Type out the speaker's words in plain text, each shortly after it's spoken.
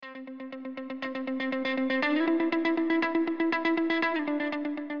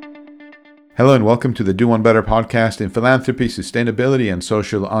Hello and welcome to the Do One Better podcast in philanthropy, sustainability, and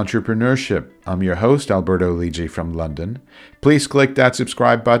social entrepreneurship. I'm your host, Alberto Lige from London. Please click that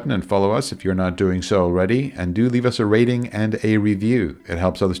subscribe button and follow us if you're not doing so already, and do leave us a rating and a review. It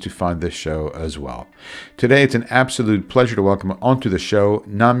helps others to find this show as well. Today, it's an absolute pleasure to welcome onto the show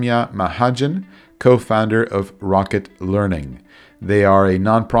Namya Mahajan, co-founder of Rocket Learning. They are a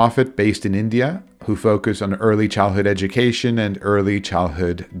nonprofit based in India who focus on early childhood education and early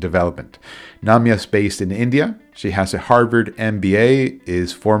childhood development. Namya is based in India. She has a Harvard MBA,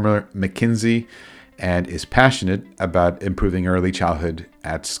 is former McKinsey, and is passionate about improving early childhood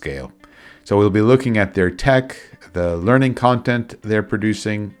at scale. So we'll be looking at their tech, the learning content they're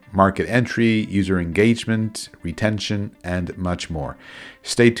producing, market entry, user engagement, retention, and much more.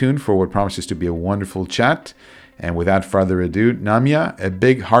 Stay tuned for what promises to be a wonderful chat. And without further ado, Namya, a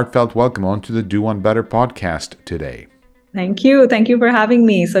big heartfelt welcome onto the Do One Better podcast today. Thank you. Thank you for having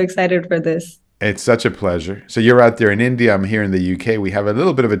me. So excited for this. It's such a pleasure. So you're out there in India. I'm here in the UK. We have a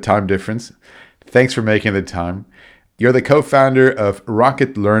little bit of a time difference. Thanks for making the time. You're the co-founder of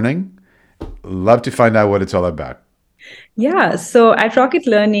Rocket Learning. Love to find out what it's all about. Yeah, so at Rocket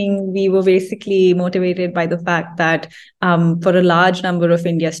Learning, we were basically motivated by the fact that for a large number of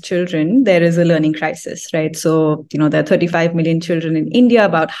India's children, there is a learning crisis, right? So, there are 35 million children in India.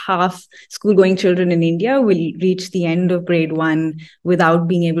 About half school-going children in India will reach the end of grade 1 without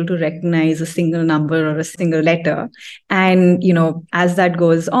being able to recognize a single number or a single letter. And, as that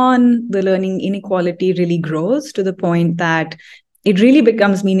goes on, the learning inequality really grows to the point that it really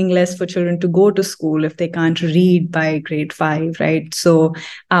becomes meaningless for children to go to school if they can't read by grade 5, right? So,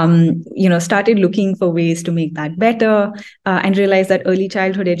 started looking for ways to make that better and realized that early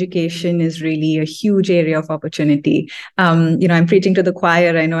childhood education is really a huge area of opportunity. I'm preaching to the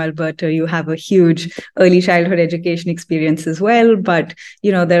choir. I know, Alberto, you have a huge early childhood education experience as well, but,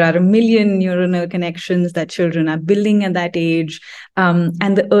 there are a million neuronal connections that children are building at that age.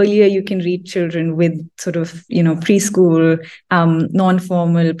 And the earlier you can reach children with sort of, preschool,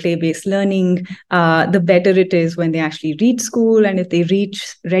 non-formal play-based learning, the better it is when they actually reach school. And if they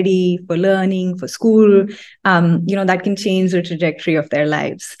reach ready for learning, for school, that can change the trajectory of their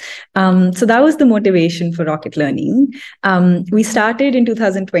lives. So that was the motivation for Rocket Learning. We started in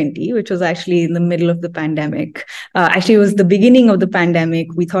 2020, which was actually in the middle of the pandemic. Actually, it was the beginning of the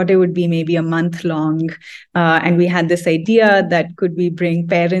pandemic. We thought it would be maybe a month long. And we had this idea that could we bring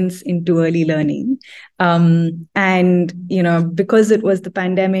parents into early learning. Because it was the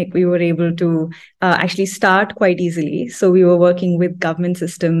pandemic, we were able to actually start quite easily. So we were working with government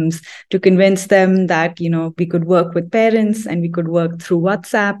systems to convince them that, we could work with parents and we could work through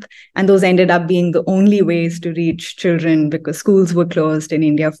WhatsApp. And those ended up being the only ways to reach children because schools were closed in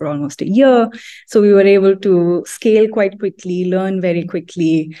India for almost a year. So we were able to scale quite quickly, learn very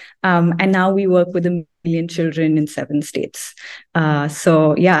quickly. And now we work with a million children in 7 states.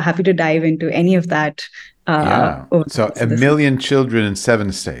 Happy to dive into any of that. So a million children in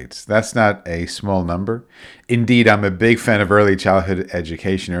 7 states. That's not a small number. Indeed, I'm a big fan of early childhood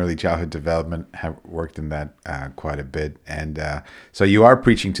education, early childhood development. Have worked in that quite a bit, and so you are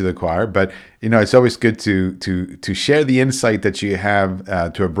preaching to the choir. But it's always good to share the insight that you have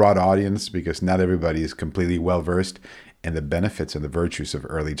to a broad audience because not everybody is completely well versed and the benefits and the virtues of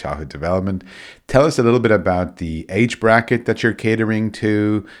early childhood development. Tell us a little bit about the age bracket that you're catering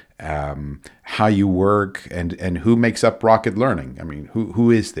to, how you work, and who makes up Rocket Learning. I mean,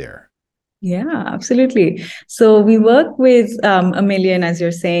 who is there? Yeah, absolutely. So we work with a million, as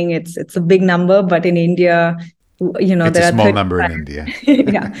you're saying. It's a big number, but in India, it's there a are small number in India.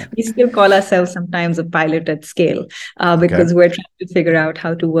 Yeah, we still call ourselves sometimes a pilot at scale because we're trying to figure out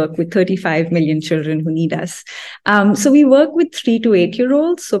how to work with 35 million children who need us. So we work with 3 to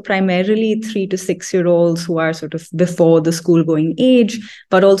 8-year-olds, so primarily 3 to 6-year-olds who are sort of before the school-going age,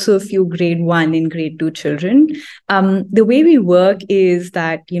 but also a few grade 1 and grade 2 children. The way we work is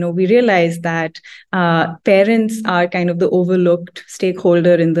that, we realize that parents are kind of the overlooked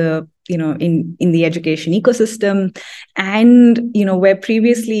stakeholder in the in the education ecosystem. And, where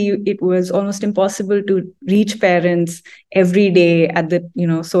previously it was almost impossible to reach parents every day at the,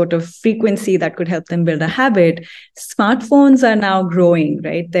 sort of frequency that could help them build a habit, smartphones are now growing,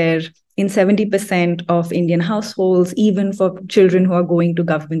 right? They're in 70% of Indian households, even for children who are going to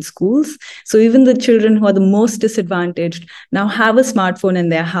government schools. So even the children who are the most disadvantaged now have a smartphone in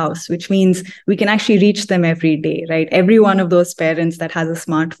their house, which means we can actually reach them every day, right? Every one of those parents that has a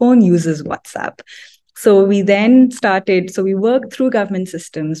smartphone uses WhatsApp. So we then started, so we worked through government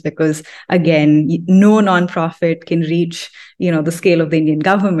systems because, again, no nonprofit can reach, the scale of the Indian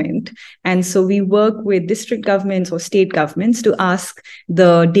government. And so we work with district governments or state governments to ask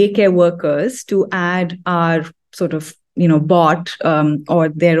the daycare workers to add our sort of, bot or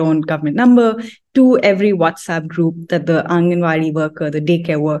their own government number to every WhatsApp group that the Anganwadi worker, the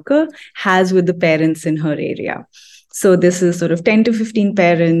daycare worker, has with the parents in her area. So this is sort of 10 to 15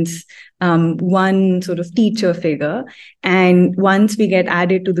 parents, one sort of teacher figure. And once we get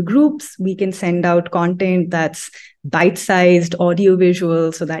added to the groups, we can send out content that's bite-sized,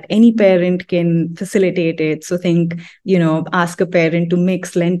 audio-visual, so that any parent can facilitate it. So think, ask a parent to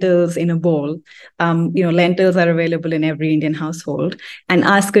mix lentils in a bowl. Lentils are available in every Indian household. And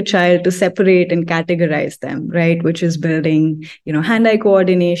ask a child to separate and categorize them, right? Which is building, hand-eye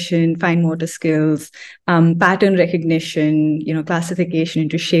coordination, fine motor skills, pattern recognition, classification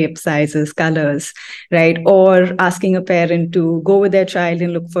into shape, sizes, colors, right? Or asking a parent to go with their child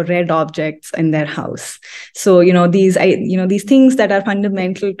and look for red objects in their house. So, these things that are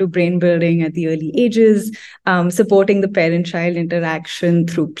fundamental to brain building at the early ages, supporting the parent-child interaction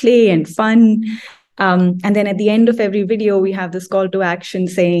through play and fun. And then at the end of every video, we have this call to action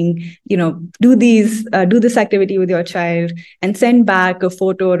saying, do this activity with your child and send back a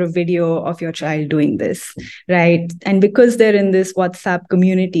photo or a video of your child doing this, right? And because they're in this WhatsApp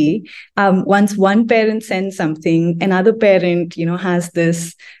community, once one parent sends something, another parent, has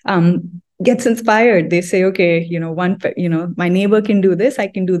this, gets inspired. They say, okay, my neighbor can do this, I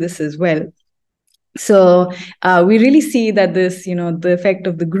can do this as well. So we really see that this, the effect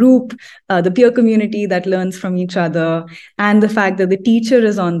of the group, the peer community that learns from each other, and the fact that the teacher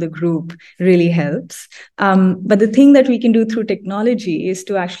is on the group really helps. But the thing that we can do through technology is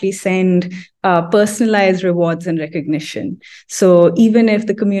to actually send personalized rewards and recognition. So even if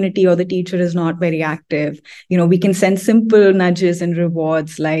the community or the teacher is not very active, we can send simple nudges and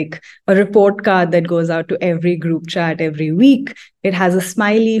rewards, like a report card that goes out to every group chat every week. It has a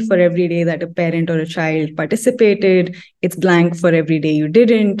smiley for every day that a parent or a child participated. It's blank for every day you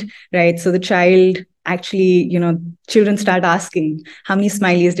didn't, right? So the child actually, children start asking, how many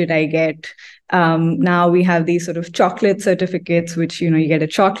smileys did I get? Now we have these sort of chocolate certificates, which, you get a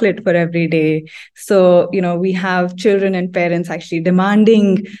chocolate for every day. So, we have children and parents actually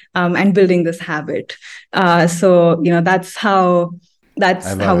demanding and building this habit. That's how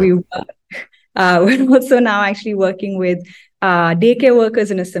we work. We're also now actually working with daycare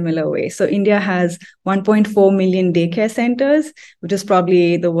workers in a similar way. So India has 1.4 million daycare centers, which is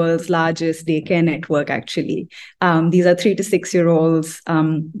probably the world's largest daycare network, actually. These are 3 to 6 year olds.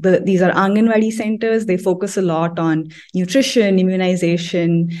 These are Anganwadi centers. They focus a lot on nutrition,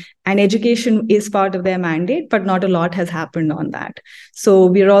 immunization, and education is part of their mandate, but not a lot has happened on that. So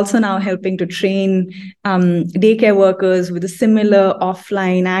we're also now helping to train daycare workers with a similar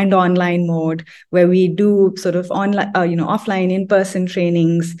offline and online mode, where we do sort of online, offline in-person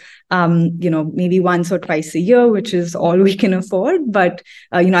trainings, maybe once or twice a year, which is all we can afford, but,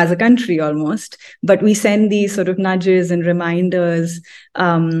 as a country almost. But we send these sort of nudges and reminders,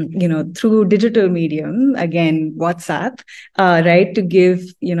 through digital medium, again, WhatsApp, right, to give,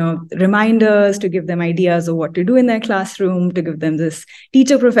 reminders, to give them ideas of what to do in their classroom, to give them this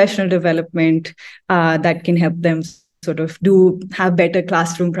teacher professional development that can help them sort of have better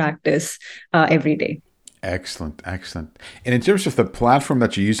classroom practice every day. Excellent. And in terms of the platform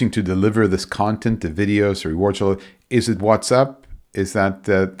that you're using to deliver this content, the videos, the rewards, is it WhatsApp? Is that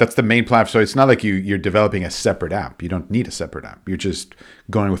that's the main platform? So it's not like you're developing a separate app. You don't need a separate app. You're just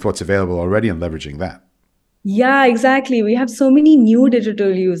going with what's available already and leveraging that. Yeah, exactly. We have so many new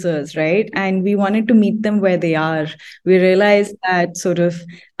digital users, right? And we wanted to meet them where they are. We realized that sort of,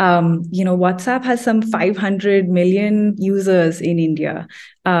 WhatsApp has some 500 million users in India,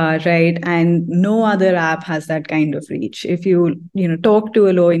 right? And no other app has that kind of reach. If you, talk to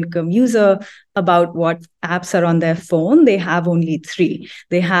a low-income user about what apps are on their phone, they have only 3.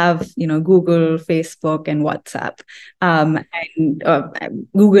 They have, Google, Facebook, and WhatsApp. And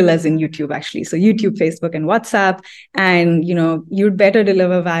Google as in YouTube, actually. So YouTube, Facebook, and WhatsApp. And, you'd better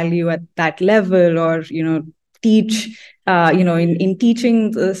deliver value at that level, or, teach, in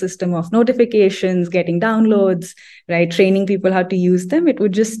teaching the system of notifications, getting downloads, right, training people how to use them. It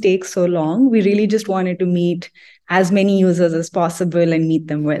would just take so long. We really just wanted to meet as many users as possible and meet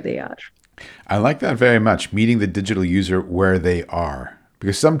them where they are. I like that very much, meeting the digital user where they are.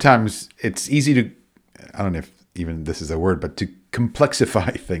 Because sometimes it's easy to, I don't know if even this is a word, but to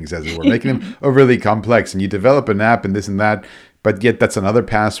complexify things, as it were, making them overly complex. And you develop an app and this and that, but yet that's another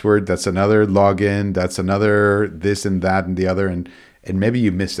password, that's another login, that's another this and that and the other. And maybe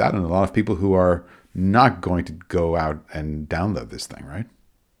you missed out on a lot of people who are not going to go out and download this thing, right?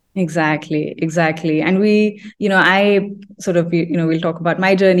 Exactly. And I sort of, we'll talk about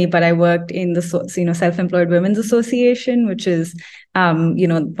my journey, but I worked in the, Self-Employed Women's Association, which is,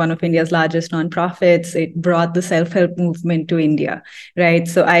 one of India's largest nonprofits. It brought the self-help movement to India, right?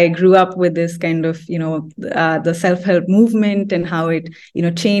 So I grew up with this kind of, the self-help movement and how it,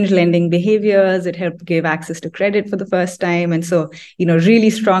 changed lending behaviors. It helped give access to credit for the first time. And so, really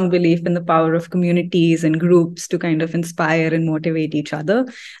strong belief in the power of communities and groups to kind of inspire and motivate each other.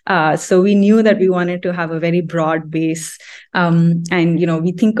 So we knew that we wanted to have a very broad base. And,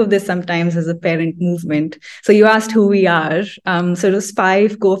 we think of this sometimes as a parent movement. So you asked who we are. So it was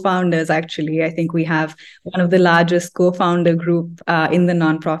 5 co-founders, actually. I think we have one of the largest co-founder group in the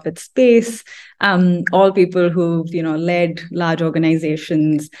nonprofit space. All people who've, led large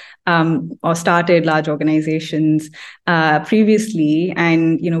organizations or started large organizations previously.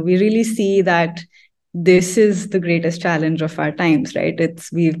 And, we really see that this is the greatest challenge of our times, right?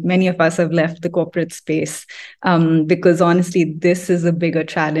 Many of us have left the corporate space because honestly, this is a bigger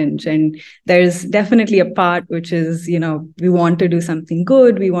challenge. And there's definitely a part which is, we want to do something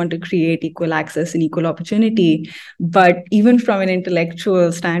good. We want to create equal access and equal opportunity. But even from an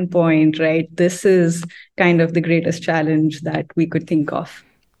intellectual standpoint, right, this is kind of the greatest challenge that we could think of.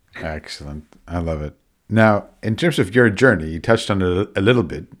 Excellent. I love it. Now, in terms of your journey, you touched on it a little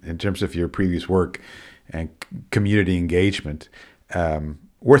bit in terms of your previous work and community engagement.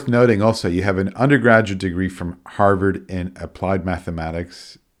 Worth noting also, you have an undergraduate degree from Harvard in applied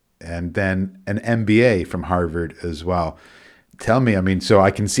mathematics and then an MBA from Harvard as well. Tell me, so I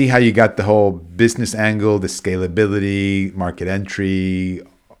can see how you got the whole business angle, the scalability, market entry,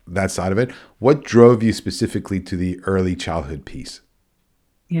 that side of it. What drove you specifically to the early childhood piece?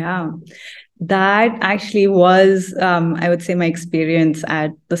 Yeah. That actually was, I would say, my experience at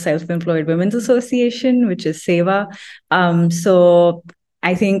the Self-Employed Women's Association, which is SEWA. So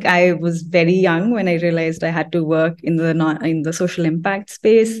I think I was very young when I realized I had to work in the social impact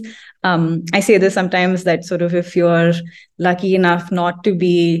space. I say this sometimes that sort of if you're lucky enough not to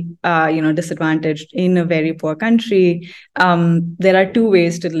be, disadvantaged in a very poor country, there are 2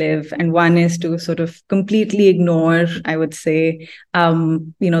 ways to live. And one is to sort of completely ignore, I would say,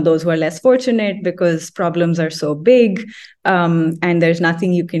 those who are less fortunate because problems are so big and there's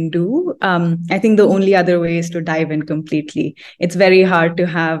nothing you can do. I think the only other way is to dive in completely. It's very hard to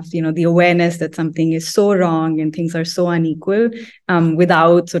have, the awareness that something is so wrong and things are so unequal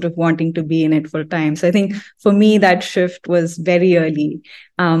without sort of wanting to be in it full time. So I think for me, that shift was very early.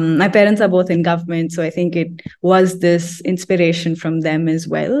 My parents are both in government, so I think it was this inspiration from them as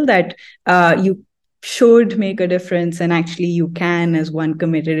well that you should make a difference, and actually you can, as one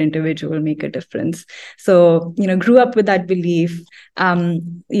committed individual, make a difference. So, grew up with that belief, had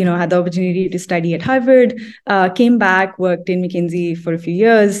the opportunity to study at Harvard, came back, worked in McKinsey for a few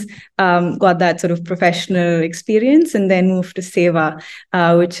years, got that sort of professional experience, and then moved to SEWA,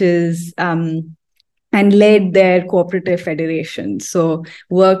 which is and led their cooperative federation. So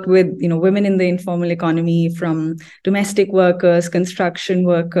worked with, women in the informal economy, from domestic workers, construction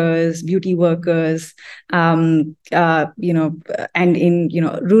workers, beauty workers, and in,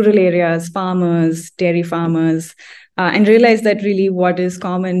 rural areas, farmers, dairy farmers, and realized that really what is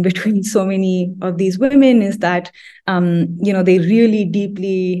common between so many of these women is that, they really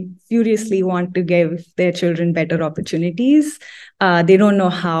deeply, furiously want to give their children better opportunities. They don't know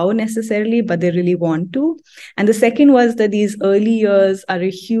how necessarily, but they really want to. And the second was that these early years are a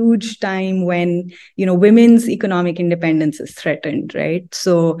huge time when, women's economic independence is threatened, right?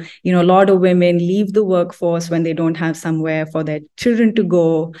 So, a lot of women leave the workforce when they don't have somewhere for their children to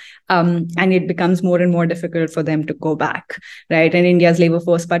go. And it becomes more and more difficult for them to go back, right? And India's labor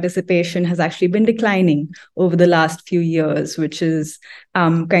force participation has actually been declining over the last few years, which is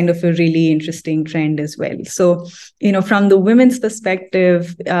kind of a really interesting trend as well. So, from the women's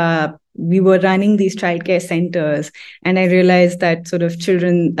perspective, we were running these childcare centers, and I realized that sort of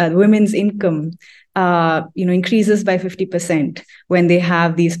women's income, increases by 50% when they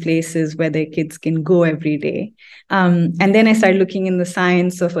have these places where their kids can go every day. And then I started looking in the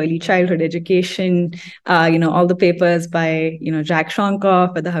science of early childhood education, all the papers by, Jack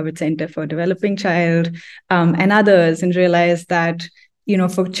Shonkoff at the Harvard Center for Developing Child, and others, and realized that,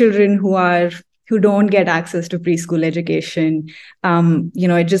 for children who don't get access to preschool education,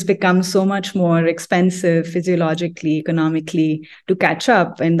 it just becomes so much more expensive physiologically, economically to catch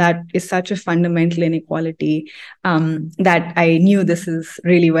up. And that is such a fundamental inequality that I knew this is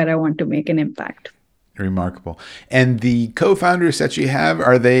really where I want to make an impact. Remarkable. And the co-founders that you have,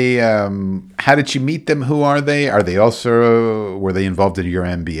 are they, how did you meet them? Who are they? Are they also, were they involved in your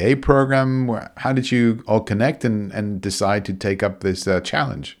MBA program? How did you all connect and decide to take up this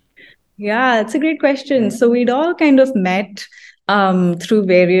challenge? Yeah, it's a great question. So we'd all kind of met through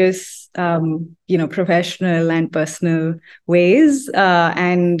various, professional and personal ways.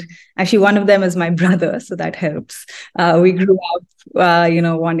 And actually, one of them is my brother, so that helps. We grew up,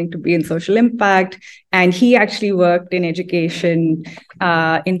 wanting to be in social impact, and he actually worked in education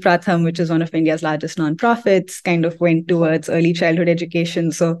in Pratham, which is one of India's largest nonprofits. Kind of went towards early childhood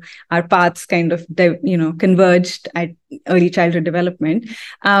education, so our paths kind of, converged at early childhood development.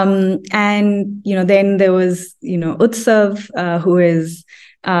 And then there was Utsav,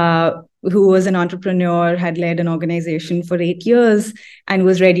 who was an entrepreneur, had led an organization for 8 years, and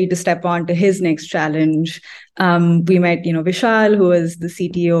was ready to step on to his next challenge. We met, Vishal, who was the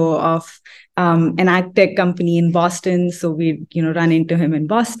CTO of an ag tech company in Boston. So we'd, run into him in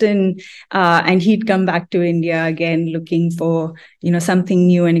Boston, and he'd come back to India again, looking for, something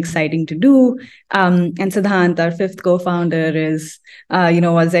new and exciting to do. And Siddhant, our fifth co-founder, was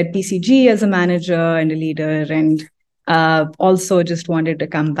at PCG as a manager and a leader, and also just wanted to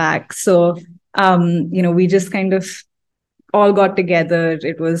come back. So, we just kind of all got together.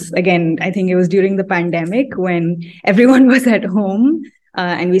 It was, again, I think it was during the pandemic when everyone was at home.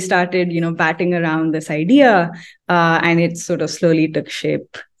 And we started, batting around this idea, and it sort of slowly took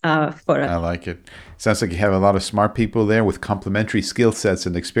shape for us. I like it. Sounds like you have a lot of smart people there with complementary skill sets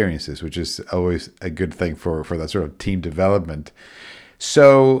and experiences, which is always a good thing for that sort of team development.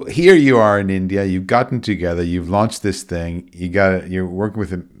 So here you are in India. You've gotten together. You've launched this thing. You're working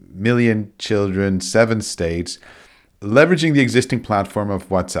with 1 million children, 7 states, leveraging the existing platform of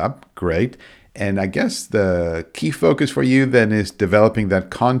WhatsApp. Great. And I guess the key focus for you then is developing that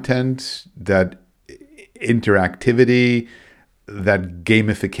content, that interactivity, that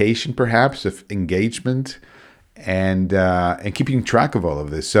gamification perhaps of engagement, and keeping track of all of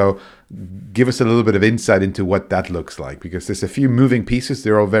this. So give us a little bit of insight into what that looks like, because there's a few moving pieces.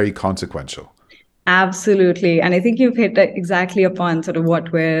 They're all very consequential. Absolutely. And I think you've hit exactly upon sort of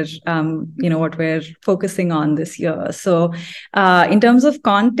what we're focusing on this year. So in terms of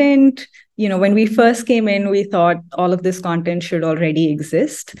content, when we first came in, we thought all of this content should already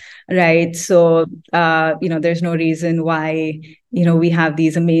exist, right? So, there's no reason why, we have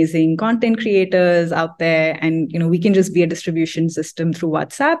these amazing content creators out there, and, we can just be a distribution system through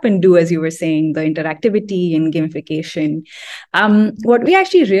WhatsApp and do, as you were saying, the interactivity and gamification. What we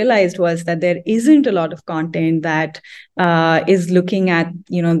actually realized was that there isn't a lot of content that is looking at,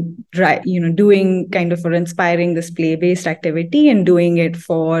 doing kind of, or inspiring this play-based activity and doing it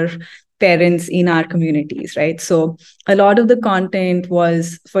for parents in our communities, right? So a lot of the content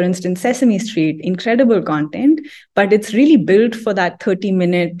was, for instance, Sesame Street, incredible content, but it's really built for that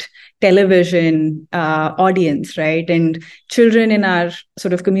 30-minute television audience, right? And children in our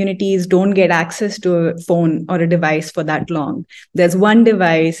sort of communities don't get access to a phone or a device for that long. There's one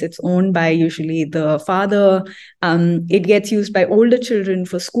device, it's owned by usually the father. It gets used by older children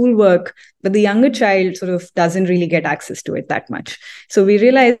for schoolwork, but the younger child sort of doesn't really get access to it that much. So we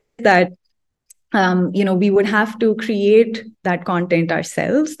realized that we would have to create that content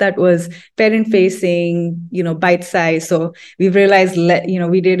ourselves that was parent facing, bite size. So we've realized,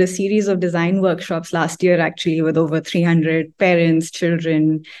 we did a series of design workshops last year, actually, with over 300 parents,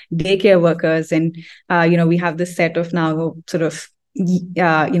 children, daycare workers. And, we have this set of now sort of,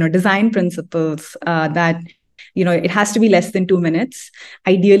 design principles that it has to be less than 2 minutes,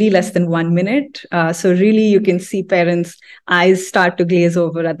 ideally less than 1 minute. So really, you can see parents' eyes start to glaze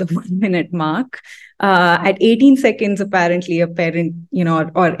over at the 1 minute mark. At 18 seconds, apparently, a parent,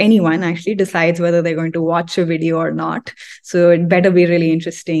 or anyone actually decides whether they're going to watch a video or not. So it better be really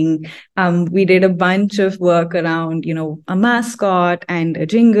interesting. We did a bunch of work around, a mascot and a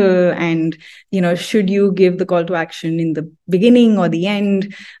jingle, and, should you give the call to action in the beginning or the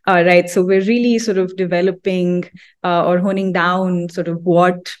end, right? So we're really sort of developing or honing down sort of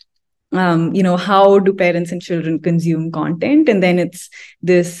what how do parents and children consume content? And then it's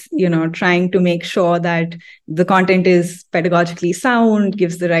this, trying to make sure that the content is pedagogically sound,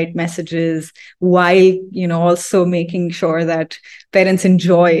 gives the right messages, while, also making sure that parents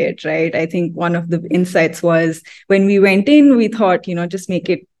enjoy it, right? I think one of the insights was when we went in, we thought, just make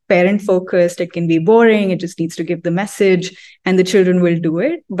it parent focused. It can be boring. It just needs to give the message and the children will do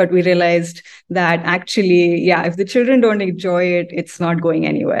it. But we realized that actually, if the children don't enjoy it, it's not going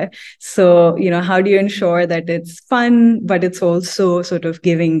anywhere. So, how do you ensure that it's fun, but it's also sort of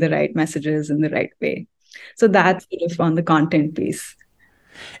giving the right messages in the right way? So that's sort of on the content piece.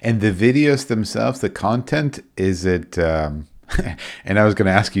 And the videos themselves, the content, is it? And I was going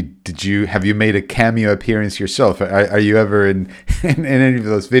to ask you, have you made a cameo appearance yourself? Are you ever in, in any of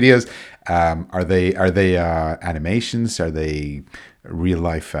those videos? Are they animations? Are they real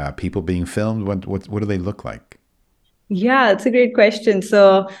life people being filmed? What do they look like? Yeah, it's a great question.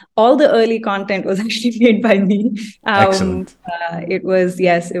 So all the early content was actually made by me. Excellent. It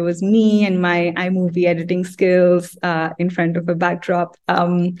was me and my iMovie editing skills in front of a backdrop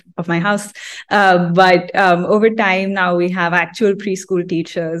of my house. But over time now we have actual preschool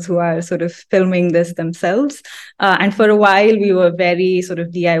teachers who are sort of filming this themselves. And for a while we were very sort of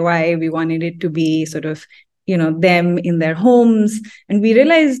DIY. We wanted it to be sort of them in their homes, and we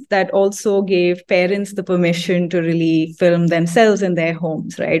realized that also gave parents the permission to really film themselves in their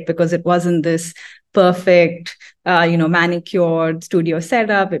homes, right? Because it wasn't this perfect manicured studio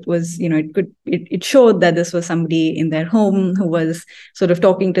setup. It was, it showed that this was somebody in their home who was sort of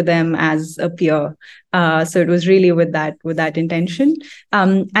talking to them as a peer. So it was really with that intention.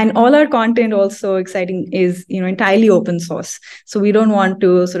 And all our content, also exciting, is entirely open source. So we don't want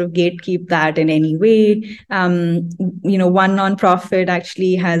to sort of gatekeep that in any way. One nonprofit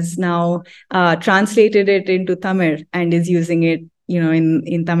actually has now translated it into Tamil and is using it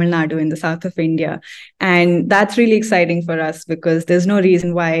in Tamil Nadu, in the south of India. And that's really exciting for us because there's no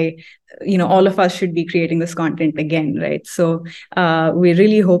reason why, all of us should be creating this content again, right? So we're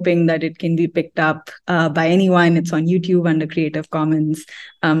really hoping that it can be picked up by anyone. It's on YouTube under Creative Commons,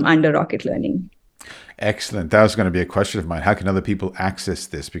 under Rocket Learning. Excellent. That was going to be a question of mine. How can other people access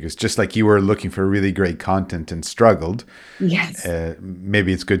this? Because just like you were looking for really great content and struggled, yes,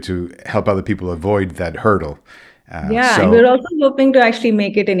 maybe it's good to help other people avoid that hurdle. And we're also hoping to actually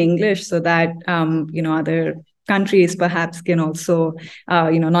make it in English so that other countries perhaps can also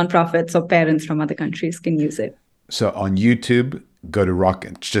nonprofits or parents from other countries can use it. So on YouTube, go to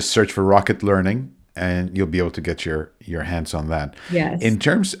Rocket, just search for Rocket Learning, and you'll be able to get your hands on that. Yes. In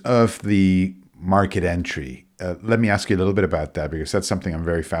terms of the market entry, let me ask you a little bit about that, because that's something I'm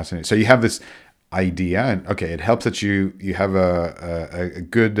very fascinated. So you have this idea, and okay, it helps that you have a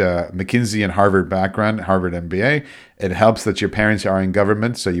good McKinsey and Harvard background, Harvard MBA. It helps that your parents are in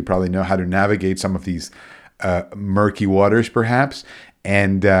government, so you probably know how to navigate some of these murky waters, perhaps.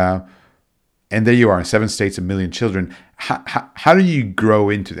 And there you are in 7 states, 1 million children. How do you grow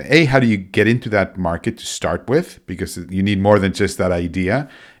into that? How do you get into that market to start with? Because you need more than just that idea.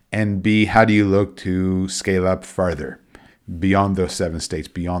 And B, how do you look to scale up further beyond those 7 states,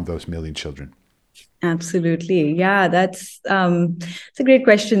 beyond those 1 million children? Absolutely. Yeah, it's a great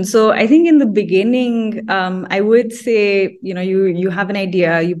question. So I think in the beginning, I would say, you have an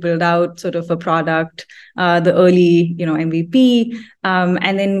idea, you build out sort of a product, the early, MVP.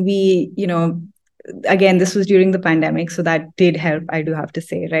 And then again, this was during the pandemic, so that did help, I do have to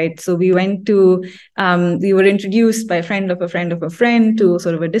say, right? So we were introduced by a friend of a friend of a friend to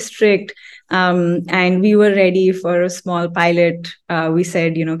sort of a district, and we were ready for a small pilot. We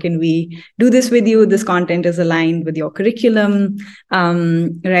said, can we do this with you? This content is aligned with your curriculum,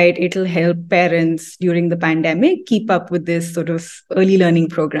 right? It'll help parents during the pandemic keep up with this sort of early learning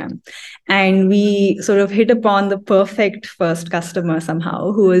program. And we sort of hit upon the perfect first customer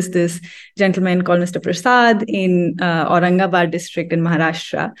somehow, who is this gentleman called Mr. Prasad in Aurangabad district in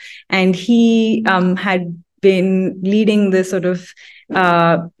Maharashtra. And he had been leading this sort of,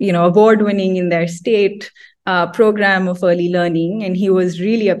 award-winning in their state program of early learning. And he was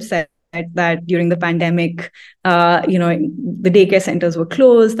really upset that during the pandemic, the daycare centers were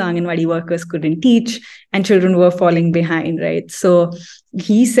closed, the Anganwadi workers couldn't teach, and children were falling behind, right? So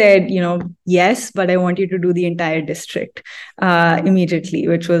he said, yes, but I want you to do the entire district immediately,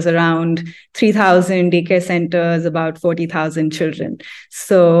 which was around 3,000 daycare centers, about 40,000 children.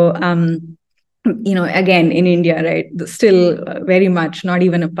 So, again, in India, right, still very much not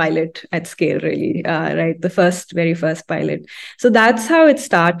even a pilot at scale, really, right? The very first pilot. So that's how it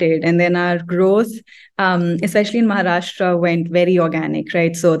started. And then our growth, especially in Maharashtra, went very organic,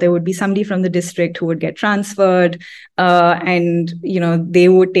 right? So there would be somebody from the district who would get transferred, and, they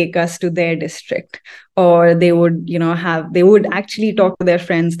would take us to their district, or they would, they would actually talk to their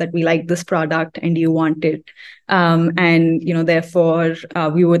friends that we like this product and you want it. And, therefore,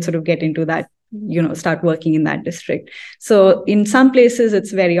 we would sort of get into that, start working in that district. So in some places,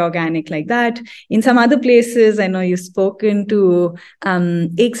 it's very organic like that. In some other places, I know you've spoken to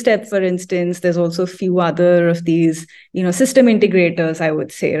Ekstep, for instance. There's also a few other of these, system integrators, I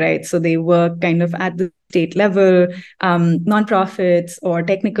would say, right? So they work kind of at the state level, nonprofits or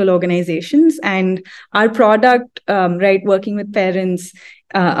technical organizations. And our product, right, working with parents,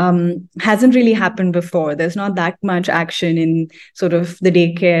 hasn't really happened before. There's not that much action in sort of the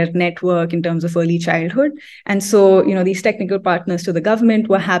daycare network in terms of early childhood. And so, these technical partners to the government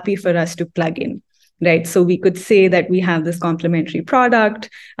were happy for us to plug in, right? So we could say that we have this complementary product.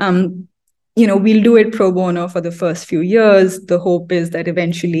 We'll do it pro bono for the first few years. The hope is that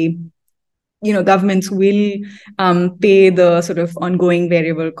eventually governments will pay the sort of ongoing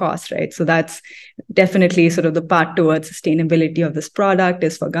variable cost, right? So that's definitely sort of the part towards sustainability of this product,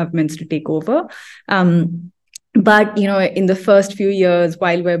 is for governments to take over. But in the first few years,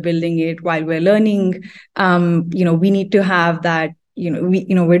 while we're building it, while we're learning, we need to have that.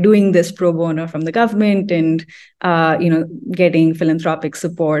 We're doing this pro bono from the government, and getting philanthropic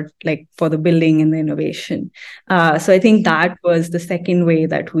support like for the building and the innovation. So I think that was the second way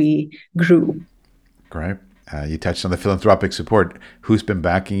that we grew. Great. You touched on the philanthropic support. Who's been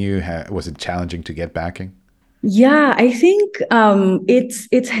backing you? Was it challenging to get backing? Yeah, I think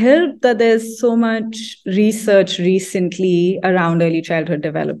it's helped that there's so much research recently around early childhood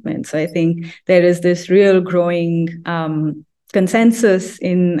development. So I think there is this real growing consensus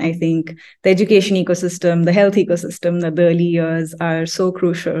in, I think, the education ecosystem, the health ecosystem, that the early years are so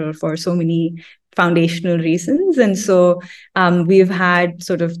crucial for so many foundational reasons. And so we've had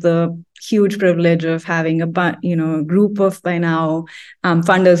sort of the huge privilege of having a group of, by now,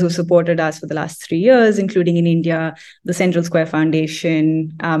 funders who supported us for the last 3 years, including in India, the Central Square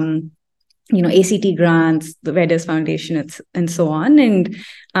Foundation, ACT grants, the Vedas Foundation, and so on, and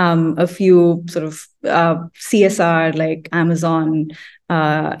a few sort of CSR like Amazon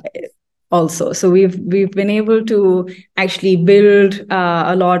also. So we've been able to actually build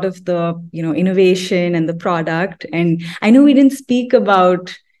a lot of the innovation and the product. And I know we didn't speak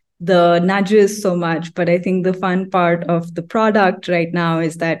about the nudges so much, but I think the fun part of the product right now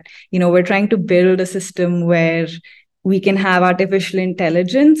is that we're trying to build a system where we can have artificial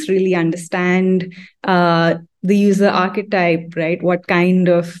intelligence really understand the user archetype, right? What kind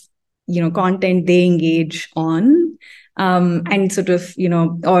of content they engage on, and sort of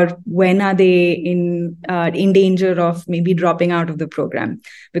or when are they in danger of maybe dropping out of the program?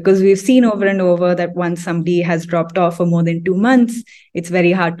 Because we've seen over and over that once somebody has dropped off for more than 2 months, it's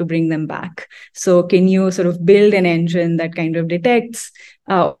very hard to bring them back. So can you sort of build an engine that kind of detects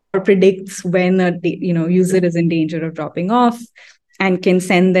or predicts when a user is in danger of dropping off, and can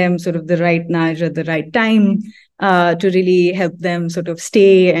send them sort of the right nudge at the right time to really help them sort of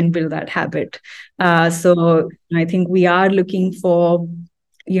stay and build that habit. So I think we are looking for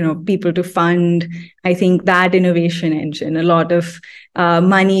people to fund, I think, that innovation engine. A lot of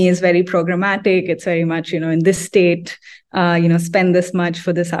money is very programmatic. It's very much, in this state, spend this much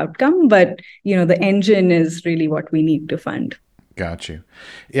for this outcome. But, the engine is really what we need to fund. Got you.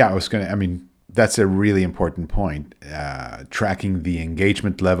 Yeah, that's a really important point. Tracking the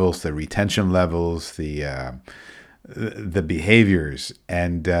engagement levels, the retention levels, the behaviors.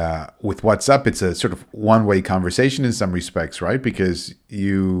 And with WhatsApp, it's a sort of one-way conversation in some respects, right? Because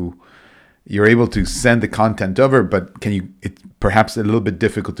you're able to send the content over, but it's perhaps a little bit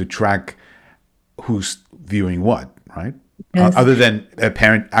difficult to track who's viewing what, right? Yes. Other than a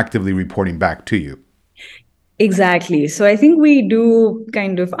parent actively reporting back to you. Exactly. So I think we do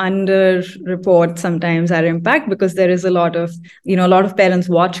kind of under-report sometimes our impact, because there is a lot of parents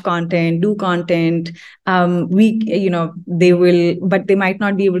watch content, do content. They will, but they might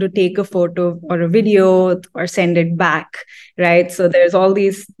not be able to take a photo or a video or send it back, right? So there's all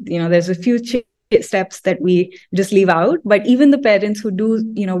these, there's a few steps that we just leave out. But even the parents who do,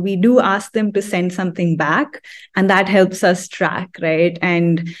 we do ask them to send something back, and that helps us track, right?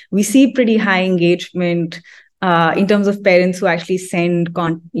 And we see pretty high engagement in terms of parents who actually send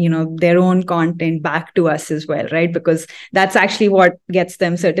their own content back to us as well, right? Because that's actually what gets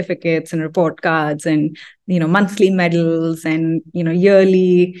them certificates and report cards and monthly medals and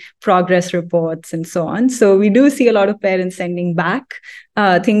yearly progress reports and so on. So we do see a lot of parents sending back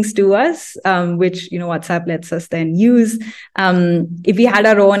things to us, which WhatsApp lets us then use. If we had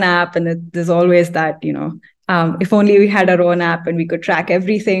our own app, and there's always that if only we had our own app and we could track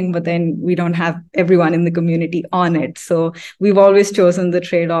everything, but then we don't have everyone in the community on it. So we've always chosen the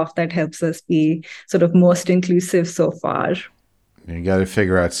trade-off that helps us be sort of most inclusive so far. You got to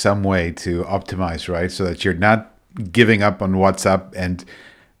figure out some way to optimize, right? So that you're not giving up on WhatsApp and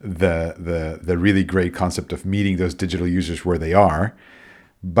the really great concept of meeting those digital users where they are,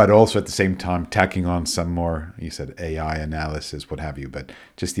 but also at the same time tacking on some more, you said AI analysis, what have you, but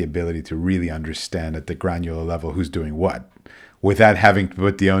just the ability to really understand at the granular level who's doing what, without having to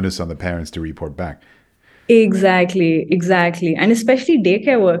put the onus on the parents to report back. Exactly. And especially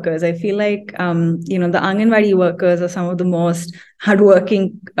daycare workers. I feel like, the Anganwadi workers are some of the most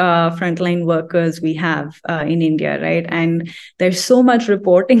hardworking frontline workers we have in India, right? And there's so much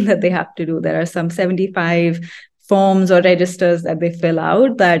reporting that they have to do. There are some 75 forms or registers that they fill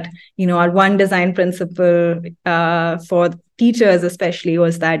out that, our one design principle for teachers especially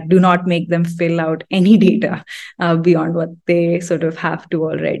was that do not make them fill out any data beyond what they sort of have to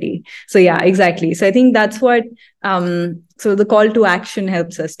already. So yeah, exactly. So I think that's what so the call to action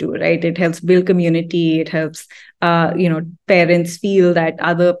helps us do, right? It helps build community. It helps parents feel that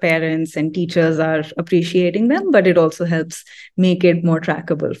other parents and teachers are appreciating them, but it also helps make it more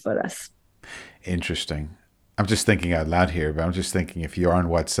trackable for us. Interesting. I'm just thinking out loud here, but I'm just thinking if you're on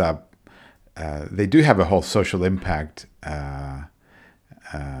WhatsApp, they do have a whole social impact. And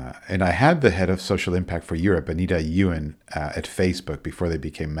I had the head of social impact for Europe, Anita Ewan, at Facebook before they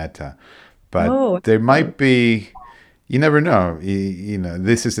became Meta. But there might be, you never know.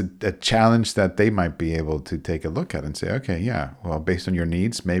 This is a challenge that they might be able to take a look at and say, okay, yeah, well, based on your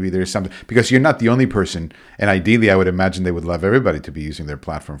needs, maybe there's something. Because you're not the only person. And ideally, I would imagine they would love everybody to be using their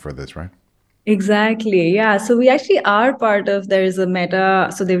platform for this, right? Exactly. Yeah. So we actually are part of, there's a Meta.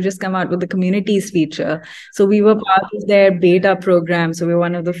 So they've just come out with the communities feature. So we were part of their beta program. So we're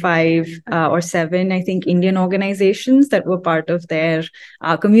one of the 5 or 7, I think, Indian organizations that were part of their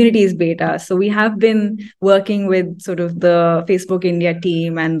communities beta. So we have been working with sort of the Facebook India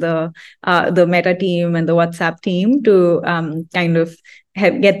team and the Meta team and the WhatsApp team to kind of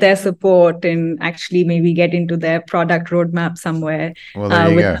get their support and actually maybe get into their product roadmap somewhere. Well,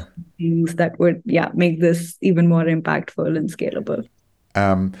 there you go. Things that would make this even more impactful and scalable.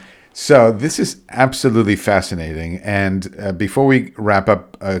 So this is absolutely fascinating. And before we wrap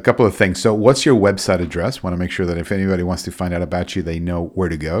up, a couple of things. So what's your website address? Want to make sure that if anybody wants to find out about you, they know where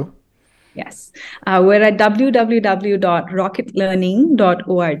to go. Yes. We're at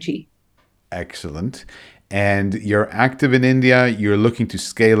www.rocketlearning.org. Excellent. And you're active in India. You're looking to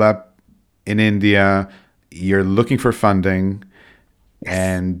scale up in India. You're looking for funding. Yes.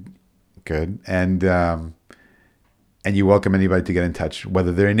 And good. And you welcome anybody to get in touch,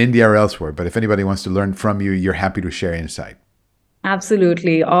 whether they're in India or elsewhere. But if anybody wants to learn from you, you're happy to share insight.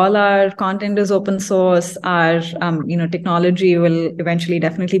 Absolutely. All our content is open source. Our, technology will eventually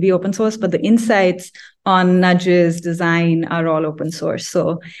definitely be open source, but the insights on nudges, design are all open source.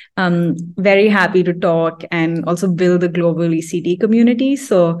 So very happy to talk and also build a global ECD community.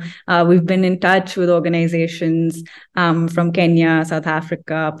 So we've been in touch with organizations from Kenya, South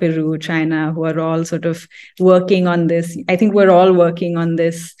Africa, Peru, China, who are all sort of working on this. I think we're all working on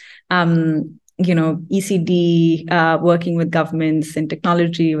this ECD, working with governments and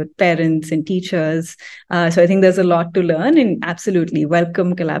technology, with parents and teachers. So I think there's a lot to learn and absolutely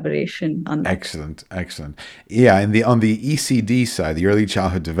welcome collaboration on that. Excellent. Yeah, and on the ECD side, the early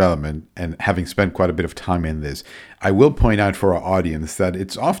childhood development, and having spent quite a bit of time in this, I will point out for our audience that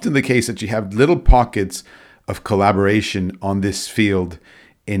it's often the case that you have little pockets of collaboration on this field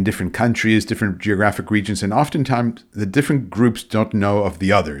in different countries, different geographic regions, and oftentimes the different groups don't know of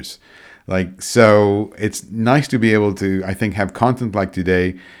the others. So it's nice to be able to, I think, have content like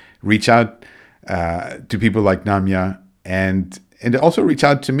today, reach out to people like Namya, and also reach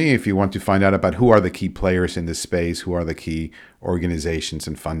out to me if you want to find out about who are the key players in this space, who are the key organizations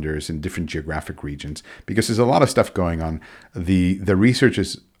and funders in different geographic regions, because there's a lot of stuff going on. The research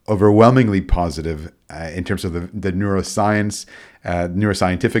is overwhelmingly positive in terms of the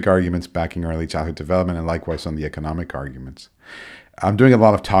neuroscientific arguments backing early childhood development, and likewise on the economic arguments. I'm doing a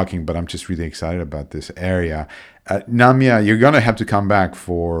lot of talking, but I'm just really excited about this area. Namya, you're going to have to come back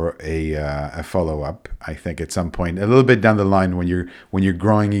for a follow-up, I think, at some point, a little bit down the line when you're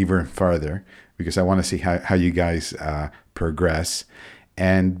growing even further, because I want to see how you guys progress.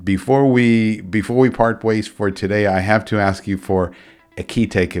 And before we part ways for today, I have to ask you for a key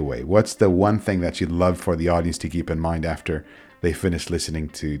takeaway. What's the one thing that you'd love for the audience to keep in mind after they finish listening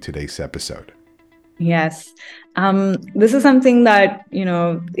to today's episode? Yes. This is something that, in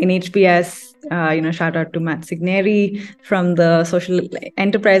HBS, shout out to Matt Signeri from the Social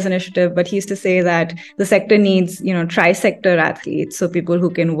Enterprise Initiative, but he used to say that the sector needs, tri-sector athletes. So people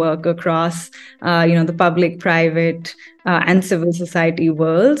who can work across, the public, private, and civil society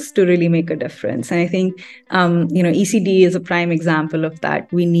worlds to really make a difference. And I think, ECD is a prime example of that.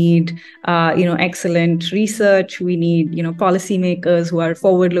 We need, excellent research. We need, policymakers who are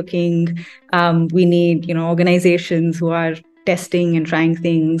forward-looking. We need, organizations who are testing and trying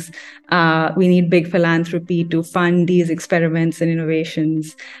things. We need big philanthropy to fund these experiments and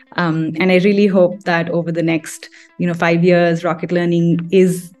innovations. And I really hope that over the next, 5 years, Rocket Learning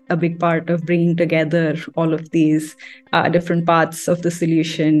is a big part of bringing together all of these different parts of the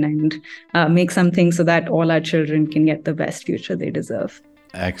solution and make something so that all our children can get the best future they deserve.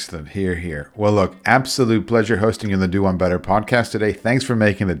 Excellent. Hear, hear. Well, look, absolute pleasure hosting you on the Do One Better podcast today. Thanks for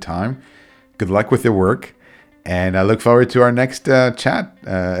making the time. Good luck with your work. And I look forward to our next chat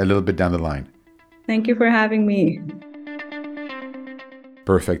a little bit down the line. Thank you for having me.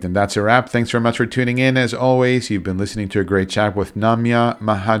 Perfect. And that's a wrap. Thanks very much for tuning in. As always, you've been listening to a great chat with Namya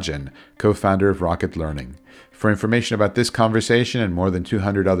Mahajan, co-founder of Rocket Learning. For information about this conversation and more than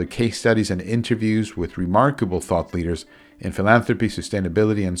 200 other case studies and interviews with remarkable thought leaders in philanthropy,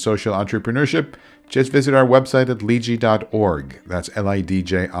 sustainability, and social entrepreneurship, just visit our website at lidji.org. That's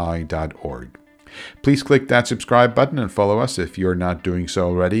lidji.org. Please click that subscribe button and follow us if you're not doing so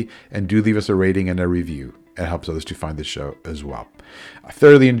already, and do leave us a rating and a review. It helps others to find the show as well. I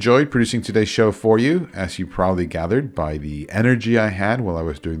thoroughly enjoyed producing today's show for you, as you probably gathered by the energy I had while I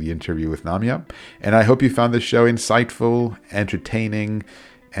was doing the interview with Namya, and I hope you found the show insightful, entertaining,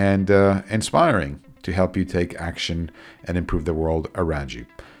 and inspiring to help you take action and improve the world around you.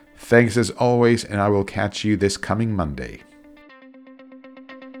 Thanks as always, and I will catch you this coming Monday.